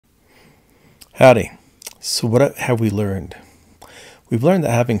Howdy. So what have we learned? We've learned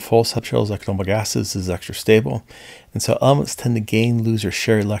that having full subshells like noble gases is extra stable, and so elements tend to gain, lose, or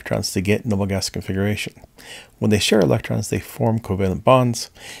share electrons to get noble gas configuration. When they share electrons, they form covalent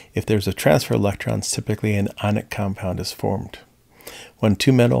bonds. If there's a transfer of electrons, typically an ionic compound is formed. When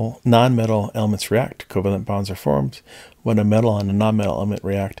two non-metal elements react, covalent bonds are formed. When a metal and a non-metal element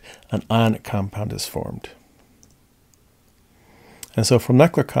react, an ionic compound is formed. And so for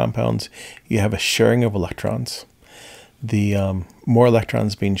molecular compounds, you have a sharing of electrons. The more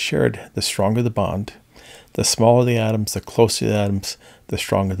electrons being shared, the stronger the bond. The smaller the atoms, the closer the atoms, the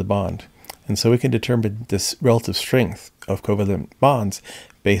stronger the bond. And so we can determine this relative strength of covalent bonds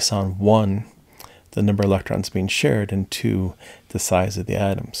based on 1, the number of electrons being shared, and 2, the size of the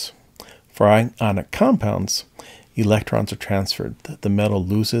atoms. For ionic compounds, electrons are transferred. The metal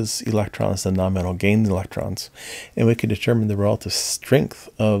loses electrons, the non-metal gains electrons, and we can determine the relative strength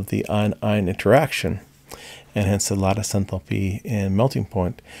of the ion-ion interaction, and hence the lattice enthalpy and melting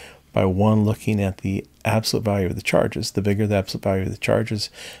point, by looking at the absolute value of the charges. The bigger the absolute value of the charges,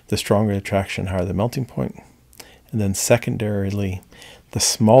 the stronger the attraction, higher the melting point. And then secondarily, the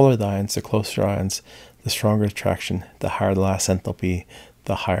smaller the ions, the closer ions, the stronger attraction, the higher the lattice enthalpy,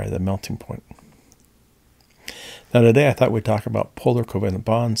 the higher the melting point. Now today I thought we'd talk about polar covalent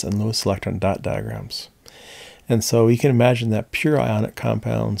bonds and Lewis electron dot diagrams. And so you can imagine that pure ionic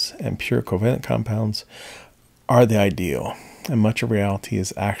compounds and pure covalent compounds are the ideal, and much of reality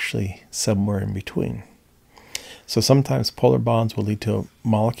is actually somewhere in between. So sometimes polar bonds will lead to a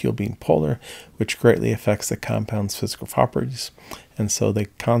molecule being polar, which greatly affects the compound's physical properties, and so the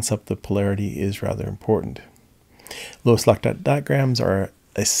concept of polarity is rather important. Lewis electron diagrams are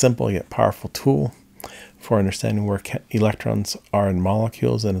a simple yet powerful tool for understanding where electrons are in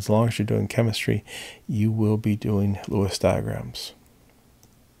molecules, and as long as you're doing chemistry, you will be doing Lewis diagrams.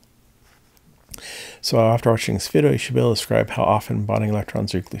 So after watching this video, you should be able to describe how often bonding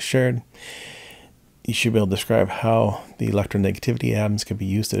electrons are equally shared. You should be able to describe how the electronegativity atoms can be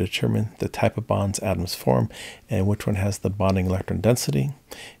used to determine the type of bonds atoms form and which one has the bonding electron density.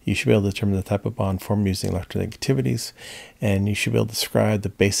 You should be able to determine the type of bond formed using electronegativities, and you should be able to describe the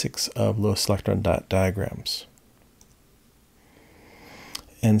basics of Lewis electron dot diagrams.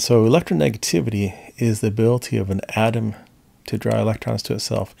 And so electronegativity is the ability of an atom to draw electrons to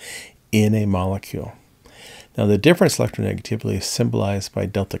itself in a molecule. Now the difference electronegativity is symbolized by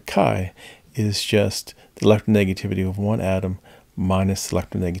delta chi is just the electronegativity of one atom minus the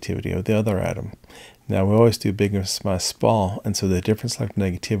electronegativity of the other atom. Now we always do big minus small, and so the difference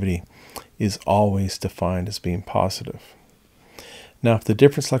electronegativity is always defined as being positive. Now if the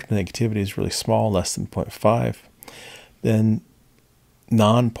difference electronegativity is really small, less than 0.5, then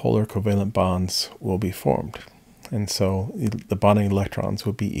non-polar covalent bonds will be formed. And so the bonding electrons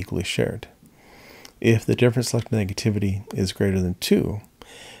will be equally shared. If the difference electronegativity is greater than 2,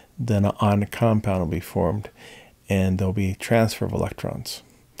 then an ionic compound will be formed and there'll be transfer of electrons.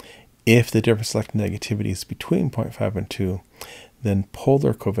 If the difference electronegativity is between 0.5 and 2, then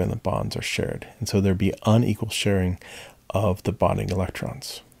polar covalent bonds are shared. And so there'll be unequal sharing of the bonding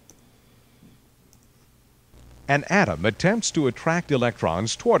electrons. An atom attempts to attract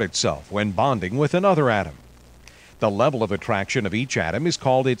electrons toward itself when bonding with another atom. The level of attraction of each atom is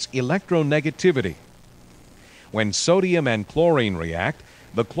called its electronegativity. When sodium and chlorine react,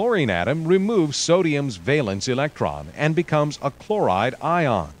 the chlorine atom removes sodium's valence electron and becomes a chloride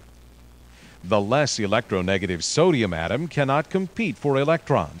ion. The less electronegative sodium atom cannot compete for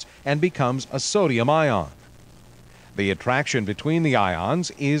electrons and becomes a sodium ion. The attraction between the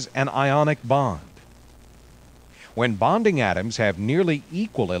ions is an ionic bond. When bonding atoms have nearly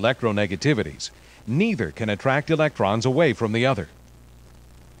equal electronegativities, neither can attract electrons away from the other.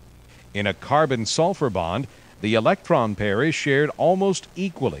 In a carbon-sulfur bond, the electron pair is shared almost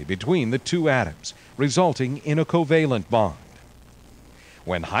equally between the two atoms, resulting in a covalent bond.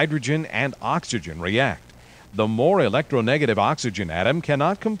 When hydrogen and oxygen react, the more electronegative oxygen atom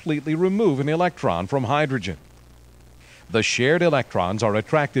cannot completely remove an electron from hydrogen. The shared electrons are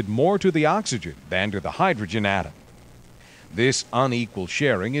attracted more to the oxygen than to the hydrogen atom. This unequal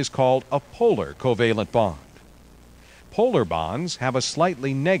sharing is called a polar covalent bond. Polar bonds have a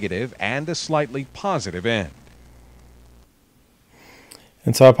slightly negative and a slightly positive end.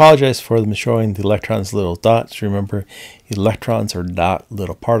 And so I apologize for them showing the electrons little dots. Remember, electrons are not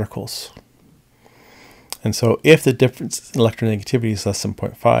little particles. And so if the difference in electronegativity is less than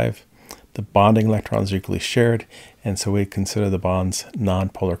 0.5, the bonding electrons are equally shared, and so we consider the bonds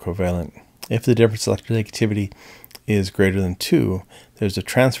non-polar covalent. If the difference in electronegativity is greater than 2, there's a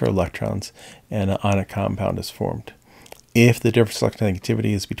transfer of electrons and an ionic compound is formed. If the difference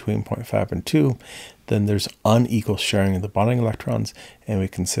electronegativity is between 0.5 and 2, then there's unequal sharing of the bonding electrons, and we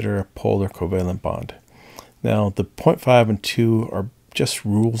consider a polar covalent bond. Now, the 0.5 and 2 are just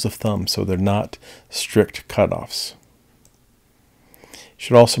rules of thumb, so they're not strict cutoffs. You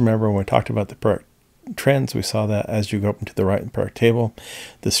should also remember when we talked about the periodic trends, we saw that as you go up into the right in the periodic table,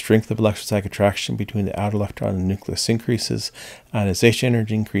 the strength of electrostatic attraction between the outer electron and the nucleus increases, ionization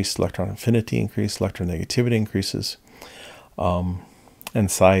energy increases, electron affinity increases, electronegativity increases,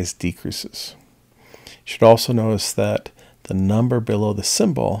 and size decreases. You should also notice that the number below the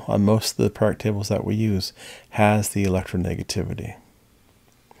symbol on most of the periodic tables that we use has the electronegativity.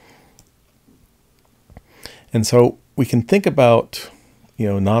 And so we can think about,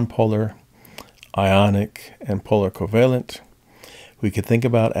 nonpolar, ionic, and polar covalent. We could think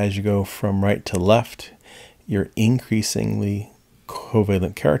about, as you go from right to left, your increasingly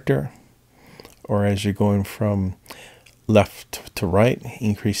covalent character, or as you're going from left to right,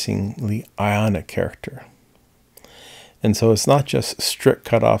 increasingly ionic character. And so it's not just strict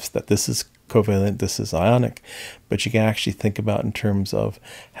cutoffs that this is covalent, this is ionic, but you can actually think about in terms of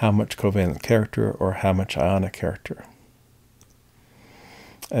how much covalent character or how much ionic character.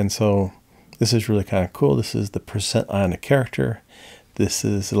 And so this is really kind of cool. This is the percent ionic character. This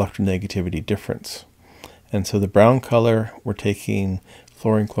is electronegativity difference. And so the brown color, we're taking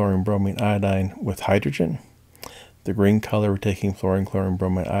fluorine, chlorine, bromine, iodine with hydrogen. The green color, we're taking fluorine, chlorine,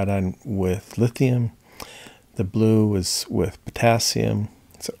 bromine, iodine with lithium. The blue is with potassium,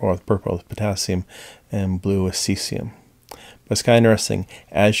 or the purple with potassium, and blue with cesium. But it's kind of interesting,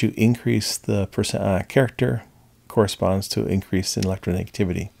 as you increase the percent ionic character, corresponds to increase in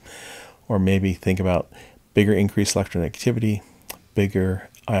electronegativity. Or maybe think about bigger increased electronegativity, bigger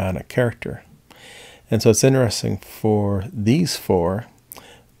ionic character. And so it's interesting, for these four,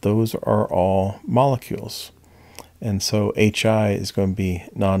 those are all molecules. And so HI is going to be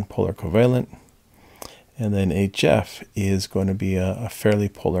nonpolar covalent, and then HF is going to be a fairly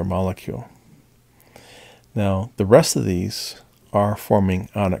polar molecule. Now, the rest of these are forming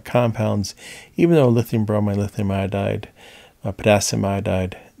ionic compounds, even though lithium bromide, lithium iodide, potassium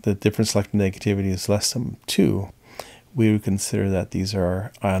iodide, the difference electronegativity is less than 2, we would consider that these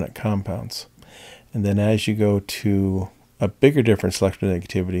are ionic compounds. And then as you go to a bigger difference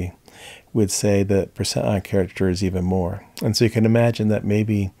electronegativity, we'd say that percent ionic character is even more. And so you can imagine that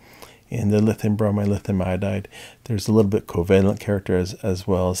maybe in the lithium bromide, lithium iodide, there's a little bit covalent character as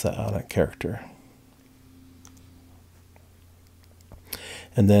well as the ionic character.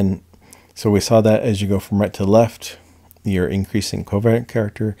 And then, so we saw that as you go from right to left, you're increasing covalent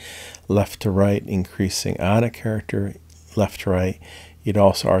character, left to right, increasing ionic character, left to right. You'd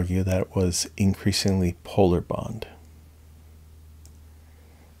also argue that it was increasingly polar bond.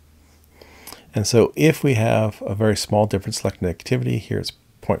 And so if we have a very small difference electronegativity, here it's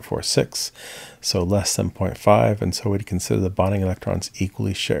 0.46, so less than 0.5, and so we'd consider the bonding electrons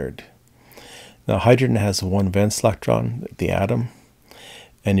equally shared. Now hydrogen has one valence electron, the atom,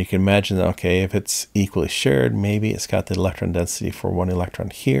 and you can imagine that, okay, if it's equally shared, maybe it's got the electron density for one electron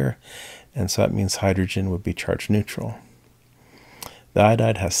here, and so that means hydrogen would be charge neutral. The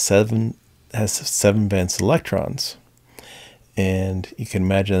iodide has seven valence electrons, and you can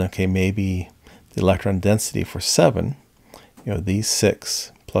imagine, okay, maybe the electron density for 7, these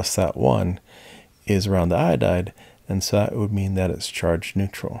 6 plus that 1 is around the iodide, and so that would mean that it's charge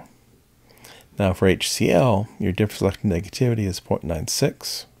neutral. Now for HCl, your difference electronegativity is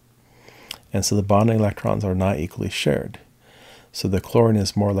 0.96, and so the bonding electrons are not equally shared. So the chlorine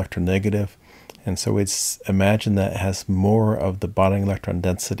is more electronegative, and so we'd imagine that it has more of the bonding electron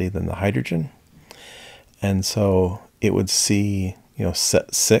density than the hydrogen, and so it would see,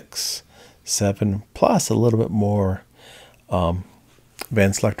 6, 7, plus a little bit more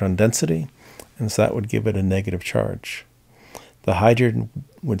valence electron density, and so that would give it a negative charge. The hydrogen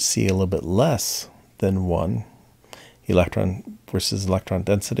would see a little bit less than 1 electron versus electron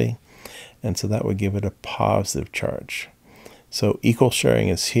density, and so that would give it a positive charge. So equal sharing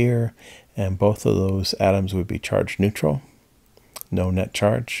is here, and both of those atoms would be charge neutral, no net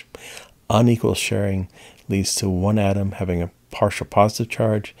charge. Unequal sharing leads to one atom having a partial positive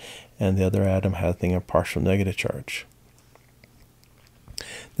charge and the other atom having a partial negative charge.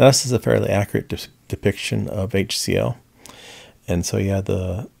 Now this is a fairly accurate depiction of HCl. And so you have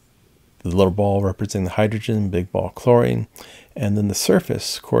the little ball representing the hydrogen, big ball chlorine, and then the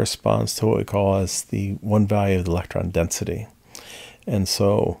surface corresponds to what we call as the one value of the electron density. And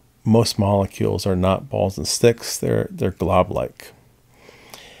so most molecules are not balls and sticks, they're glob-like.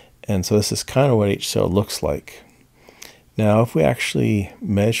 And so this is kind of what HCl looks like. Now if we actually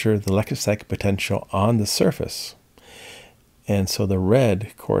measure the electrostatic potential on the surface, And so the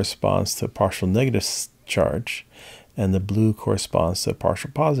red corresponds to a partial negative charge, and the blue corresponds to a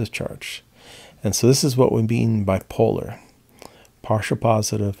partial positive charge. And so this is what we mean by polar: partial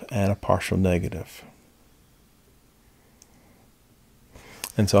positive and a partial negative.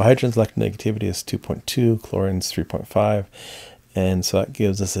 And so hydrogen's electronegativity is 2.2, chlorine's 3.5, and so that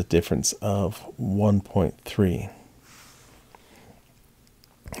gives us a difference of 1.3.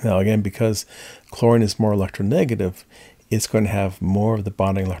 Now again, because chlorine is more electronegative, it's going to have more of the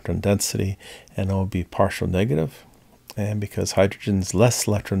bonding electron density, and it will be partial negative. And because hydrogen's less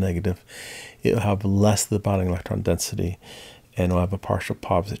electronegative, it will have less of the bonding electron density, and it will have a partial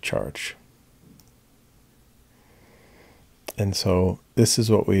positive charge. And so this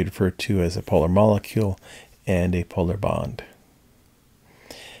is what we refer to as a polar molecule and a polar bond.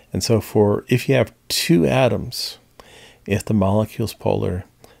 And so if you have two atoms, if the molecule is polar,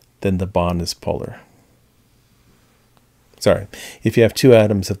 then the bond is polar. Sorry, if you have two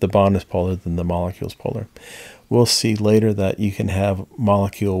atoms, if the bond is polar, then the molecule is polar. We'll see later that you can have a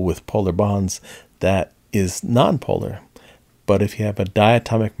molecule with polar bonds that is nonpolar. But if you have a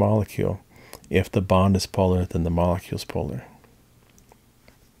diatomic molecule, if the bond is polar, then the molecule is polar.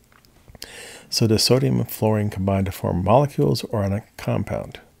 So does sodium and fluorine combine to form molecules or on a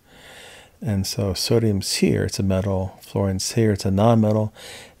compound? And so sodium's here, it's a metal. Fluorine's here, it's a nonmetal.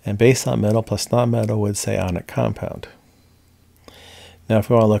 And based on metal plus nonmetal would say ionic compound. Now if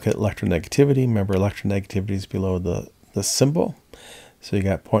we want to look at electronegativity, remember electronegativity is below the symbol. So you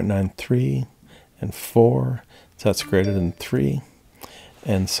got 0.93 and 4, so that's greater than 3.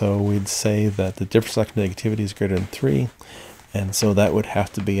 And so we'd say that the difference in electronegativity is greater than 3. And so that would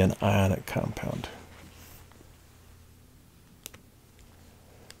have to be an ionic compound.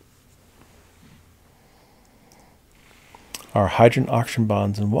 Are hydrogen-oxygen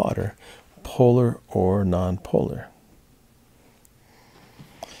bonds in water polar or nonpolar?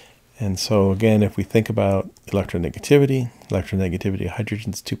 And so again, if we think about electronegativity of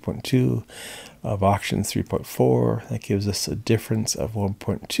hydrogen is 2.2, of oxygen is 3.4. That gives us a difference of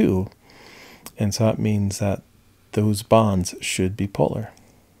 1.2. And so that means that those bonds should be polar.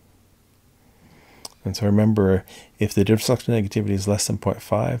 And so remember, if the difference in electronegativity is less than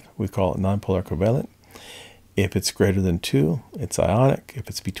 0.5, we call it nonpolar covalent. If it's greater than 2, it's ionic. If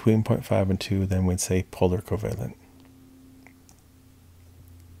it's between 0.5 and 2, then we'd say polar covalent.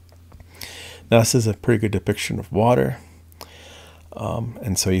 Now this is a pretty good depiction of water.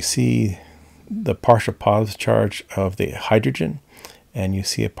 And so you see the partial positive charge of the hydrogen, and you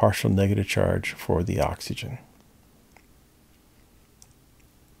see a partial negative charge for the oxygen.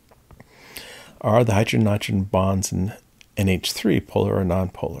 Are the hydrogen-nitrogen bonds in NH3 polar or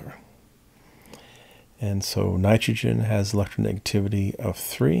nonpolar? And so nitrogen has electronegativity of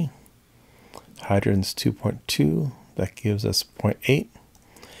 3. Hydrogen's 2.2. That gives us 0.8.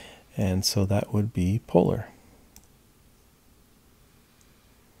 And so that would be polar.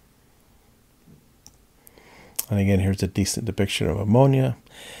 And again, here's a decent depiction of ammonia.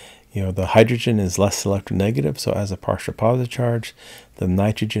 You know, the hydrogen is less electronegative, so it has a partial positive charge. The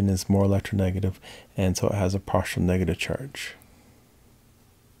nitrogen is more electronegative, and so it has a partial negative charge.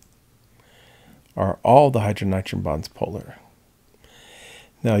 Are all the hydrogen-nitrogen bonds polar?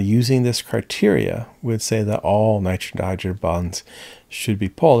 Now, using this criteria, we'd say that all nitrogen-to-hydrogen bonds should be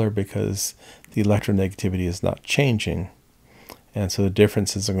polar because the electronegativity is not changing, and so the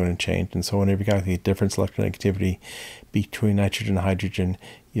differences are going to change. And so whenever you calculate the difference electronegativity between nitrogen and hydrogen,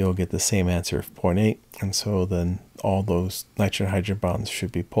 you'll get the same answer of 0.8, and so then all those nitrogen-hydrogen bonds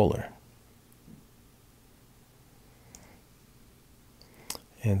should be polar.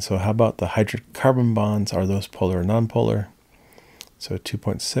 And so how about the hydrocarbon bonds? Are those polar or nonpolar? So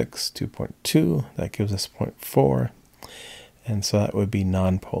 2.6, 2.2, that gives us 0.4. And so that would be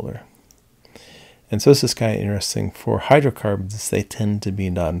nonpolar. And so this is kind of interesting. For hydrocarbons, they tend to be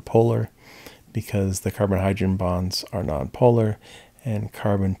nonpolar because the carbon-hydrogen bonds are nonpolar, and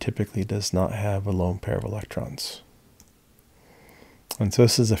carbon typically does not have a lone pair of electrons. And so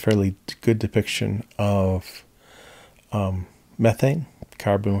this is a fairly good depiction of methane,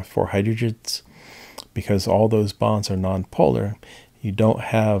 carbon with 4 hydrogens. Because all those bonds are nonpolar, you don't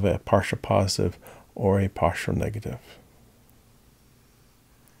have a partial positive or a partial negative.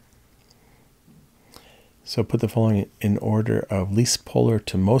 So put the following in order of least polar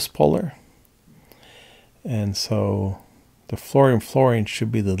to most polar. And so the fluorine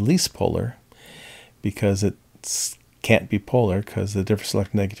should be the least polar because it can't be polar because the difference in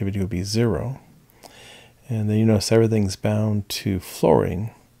electronegativity would be 0. And then you notice everything's bound to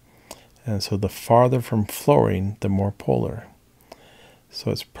fluorine. And so the farther from fluorine, the more polar. So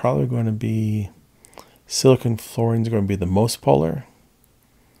it's probably going to be Silicon fluorine is going to be the most polar.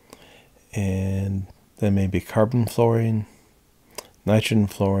 And then maybe carbon fluorine, nitrogen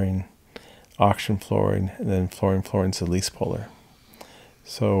fluorine, oxygen fluorine, and then fluorine is the least polar.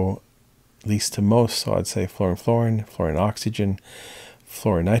 So least to most, so I'd say fluorine, fluorine oxygen,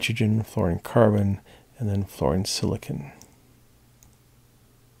 fluorine nitrogen, fluorine carbon, and then fluorine silicon.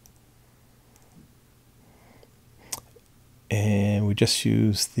 And we just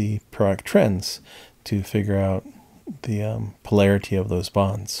use the periodic trends to figure out the polarity of those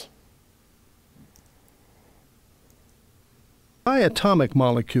bonds. Diatomic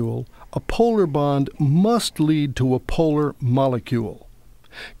molecule, a polar bond must lead to a polar molecule.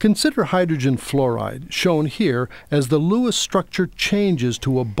 Consider hydrogen fluoride, shown here as the Lewis structure changes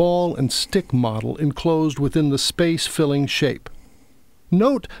to a ball and stick model enclosed within the space-filling shape.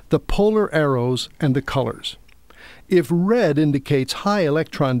 Note the polar arrows and the colors. If red indicates high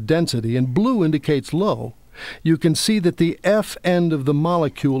electron density and blue indicates low, you can see that the F end of the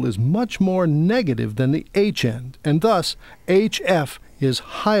molecule is much more negative than the H end, and thus HF is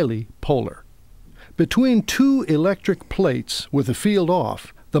highly polar. Between two electric plates with the field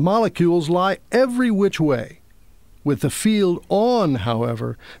off, the molecules lie every which way. With the field on,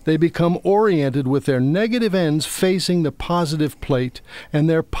 however, they become oriented with their negative ends facing the positive plate and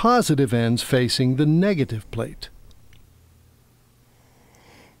their positive ends facing the negative plate.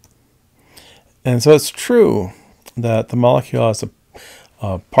 And so it's true that the molecule has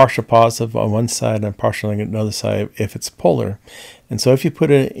a partial positive on one side and a partial negative on the other side if it's polar. And so if you put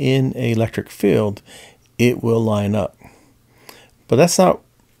it in an electric field, it will line up. But that's not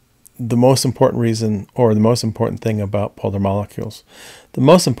the most important reason or the most important thing about polar molecules. The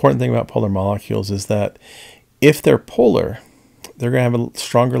most important thing about polar molecules is that if they're polar, they're going to have a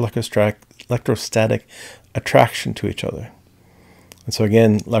stronger electrostatic attraction to each other. And so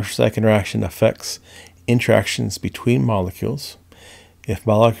again, electrostatic interaction affects interactions between molecules. If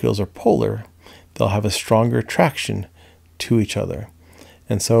molecules are polar, they'll have a stronger attraction to each other.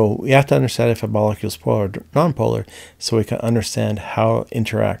 And so we have to understand if a molecule is polar or nonpolar so we can understand how it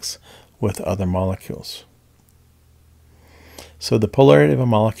interacts with other molecules. So the polarity of a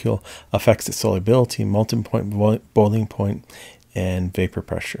molecule affects its solubility, melting point, boiling point, and vapor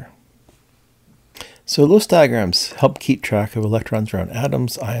pressure. So Lewis diagrams help keep track of electrons around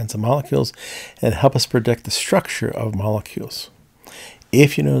atoms, ions, and molecules, and help us predict the structure of molecules.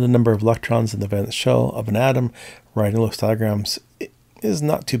 If you know the number of electrons in the valence shell of an atom, writing Lewis diagrams is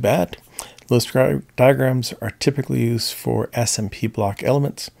not too bad. Lewis diagrams are typically used for SMP block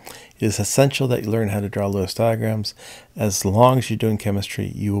elements. It is essential that you learn how to draw Lewis diagrams. As long as you're doing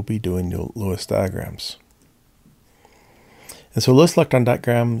chemistry, you will be doing Lewis diagrams. And so Lewis electron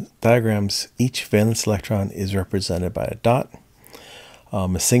diagrams, each valence electron is represented by a dot.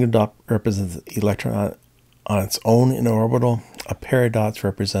 A single dot represents the electron on its own in an orbital. A pair of dots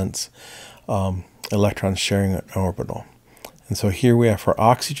represents electrons sharing an orbital. And so here we have for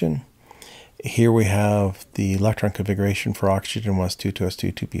oxygen. Here we have the electron configuration for oxygen 1s2,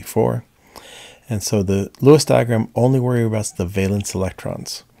 2s2, 2p4. And so the Lewis diagram only worries about the valence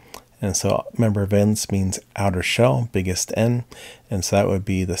electrons. And so remember, valence means outer shell, biggest N. And so that would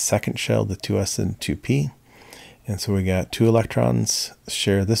be the second shell, the 2s and 2p. And so we got 2 electrons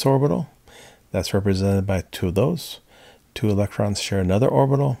share this orbital. That's represented by 2 of those. 2 electrons share another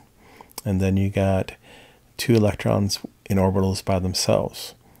orbital. And then you got 2 electrons in orbitals by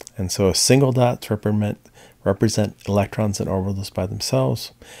themselves. And so a single dots represent electrons in orbitals by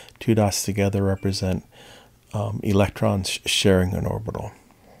themselves. 2 dots together represent electrons sharing an orbital.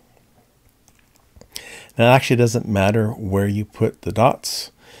 Now it actually doesn't matter where you put the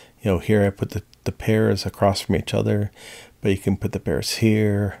dots. You know, here I put the pairs across from each other, but you can put the pairs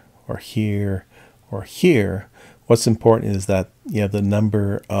here or here or here. What's important is that you have the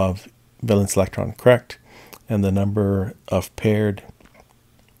number of valence electron correct and the number of paired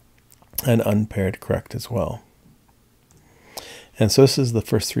and unpaired correct as well. And so this is the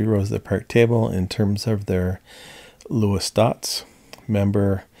first 3 rows of the periodic table in terms of their Lewis dots.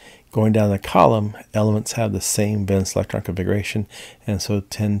 Remember, going down the column, elements have the same valence electron configuration and so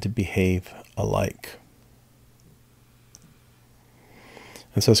tend to behave alike.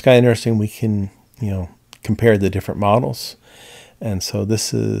 And so it's kind of interesting. We can, compare the different models. And so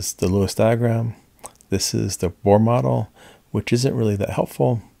this is the Lewis diagram. This is the Bohr model, which isn't really that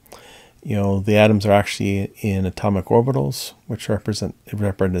helpful. The atoms are actually in atomic orbitals, which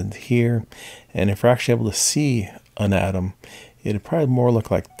represented here. And if we're actually able to see an atom, it would probably more look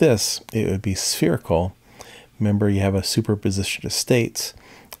like this. It would be spherical. Remember, you have a superposition of states,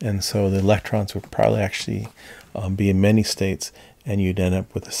 and so the electrons would probably actually be in many states, and you'd end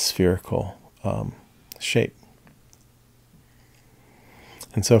up with a spherical shape.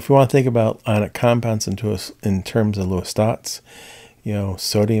 And so if we want to think about ionic compounds in terms of Lewis dots,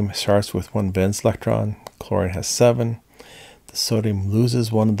 sodium starts with 1 valence electron, chlorine has 7. The sodium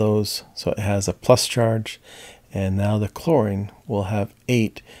loses one of those, so it has a plus charge, and now the chlorine will have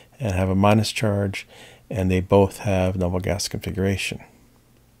 8 and have a minus charge, and they both have noble gas configuration.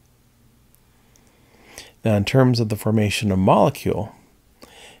 Now, in terms of the formation of molecule,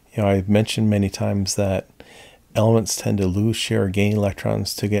 I've mentioned many times that elements tend to lose, share, or gain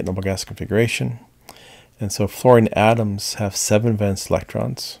electrons to get noble gas configuration. And so fluorine atoms have 7 valence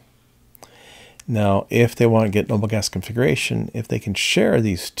electrons. Now, if they want to get noble gas configuration, if they can share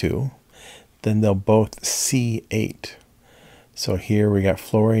these two, then they'll both C8. So here we got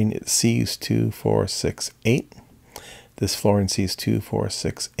fluorine, it Cs 2, 4, 6, 8. This fluorine Cs 2, 4,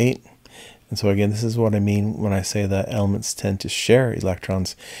 6, 8. And so again, this is what I mean when I say that elements tend to share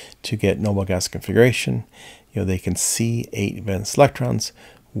electrons to get noble gas configuration. They can C8 valence electrons,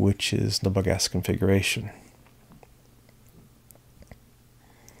 which is noble gas configuration.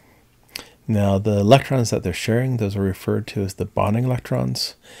 Now, the electrons that they're sharing, those are referred to as the bonding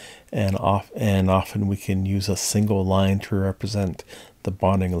electrons, and often we can use a single line to represent the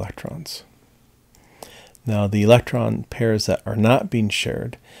bonding electrons. Now, the electron pairs that are not being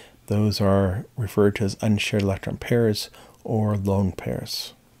shared, those are referred to as unshared electron pairs or lone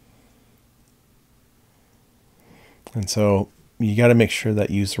pairs. And so you got to make sure that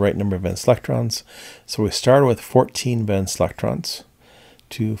you use the right number of valence electrons. So we started with 14 valence electrons.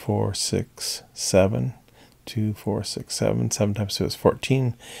 2, 4, 6, 7, 2, 4, 6, 7. 7 times 2 is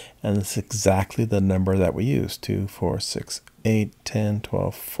 14. And this is exactly the number that we use. 2, 4, 6, 8, 10,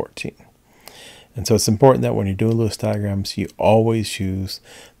 12, 14. And so it's important that when you're doing Lewis diagrams, you always use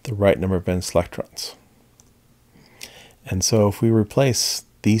the right number of valence electrons. And so if we replace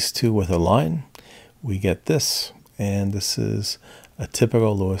these two with a line, we get this. And this is a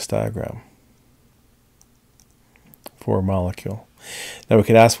typical Lewis diagram for a molecule. Now we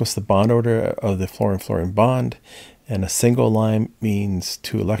could ask what's the bond order of the fluorine-fluorine bond, and a single line means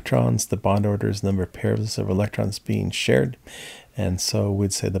 2 electrons. The bond order is the number of pairs of electrons being shared, and so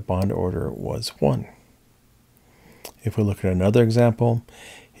we'd say the bond order was 1. If we look at another example,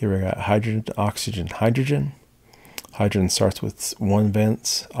 here we got hydrogen, oxygen, hydrogen. Hydrogen starts with 1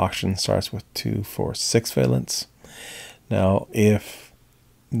 valence, oxygen starts with 2, 4, 6 valence. Now if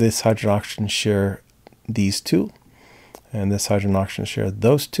this hydrogen oxygen share these two, and this hydrogen oxygen share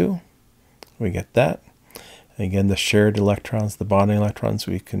those two, we get that. And again, the shared electrons, the bonding electrons,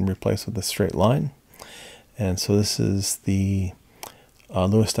 we can replace with a straight line. And so this is the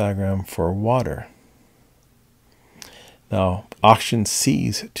Lewis diagram for water. Now, oxygen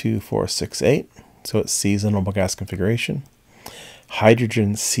Cs 2, 4, 6, 8, so it Cs a noble gas configuration.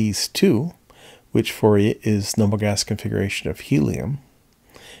 Hydrogen Cs 2, which for it is noble gas configuration of helium.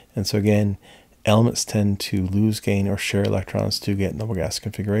 And so again, elements tend to lose, gain, or share electrons to get noble gas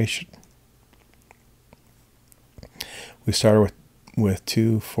configuration. We started with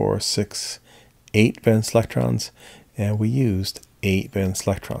 2, 4, 6, 8 valence electrons, and we used 8 valence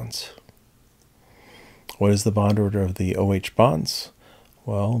electrons. What is the bond order of the OH bonds?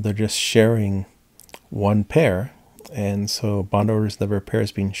 Well, they're just sharing one pair, and so bond order is the number of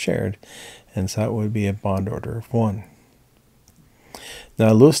pairs being shared, and so that would be a bond order of 1.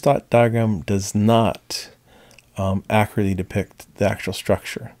 Now, a Lewis dot diagram does not accurately depict the actual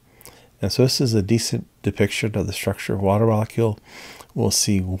structure. And so this is a decent depiction of the structure of a water molecule. We'll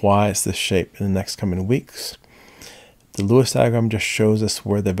see why it's this shape in the next coming weeks. The Lewis diagram just shows us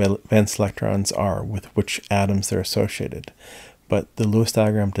where the valence electrons are, with which atoms they're associated. But the Lewis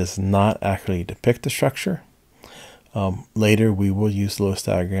diagram does not accurately depict the structure. Later, we will use the Lewis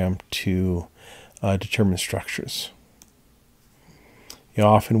diagram to determine structures.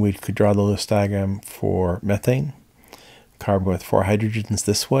 Often we could draw the Lewis diagram for methane, carbon with 4 hydrogens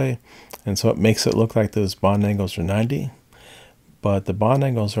this way, and so it makes it look like those bond angles are 90, but the bond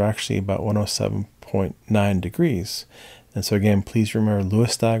angles are actually about 107.9 degrees. And so again, please remember,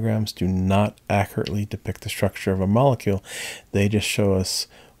 Lewis diagrams do not accurately depict the structure of a molecule. They just show us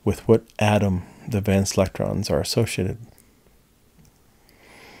with what atom the valence electrons are associated.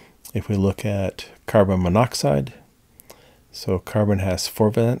 If we look at carbon monoxide, so carbon has 4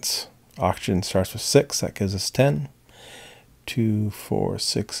 valence, oxygen starts with 6, that gives us 10. 2, 4,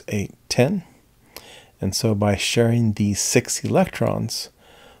 6, 8, 10. And so by sharing these 6 electrons,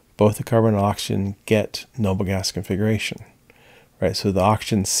 both the carbon and oxygen get noble gas configuration. Right, so the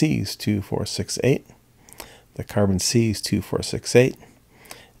oxygen Cs 2, 4, 6, 8. The carbon Cs 2, 4, 6, 8.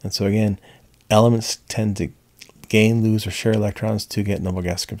 And so again, elements tend to gain, lose, or share electrons to get noble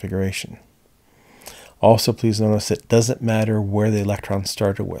gas configuration. Also, please notice it doesn't matter where the electron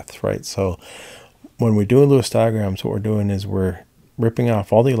started with, right? So when we're doing Lewis diagrams, what we're doing is we're ripping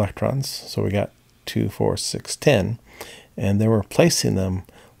off all the electrons. So we got 2, 4, 6, 10, and then we're placing them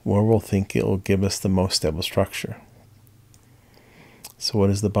where we'll think it will give us the most stable structure. So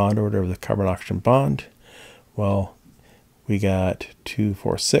what is the bond order of the carbon-oxygen bond? Well, we got 2,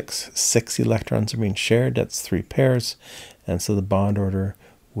 4, 6. 6 electrons are being shared. That's 3 pairs. And so the bond order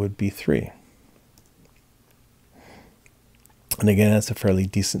would be 3. And again, that's a fairly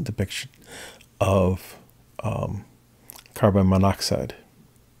decent depiction of carbon monoxide.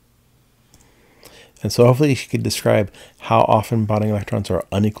 And so hopefully you could describe how often bonding electrons are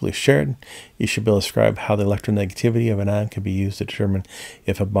unequally shared. You should be able to describe how the electronegativity of an atom can be used to determine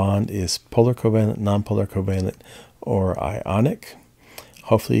if a bond is polar covalent, nonpolar covalent, or ionic.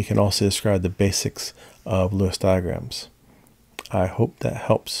 Hopefully you can also describe the basics of Lewis diagrams. I hope that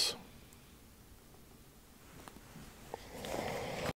helps.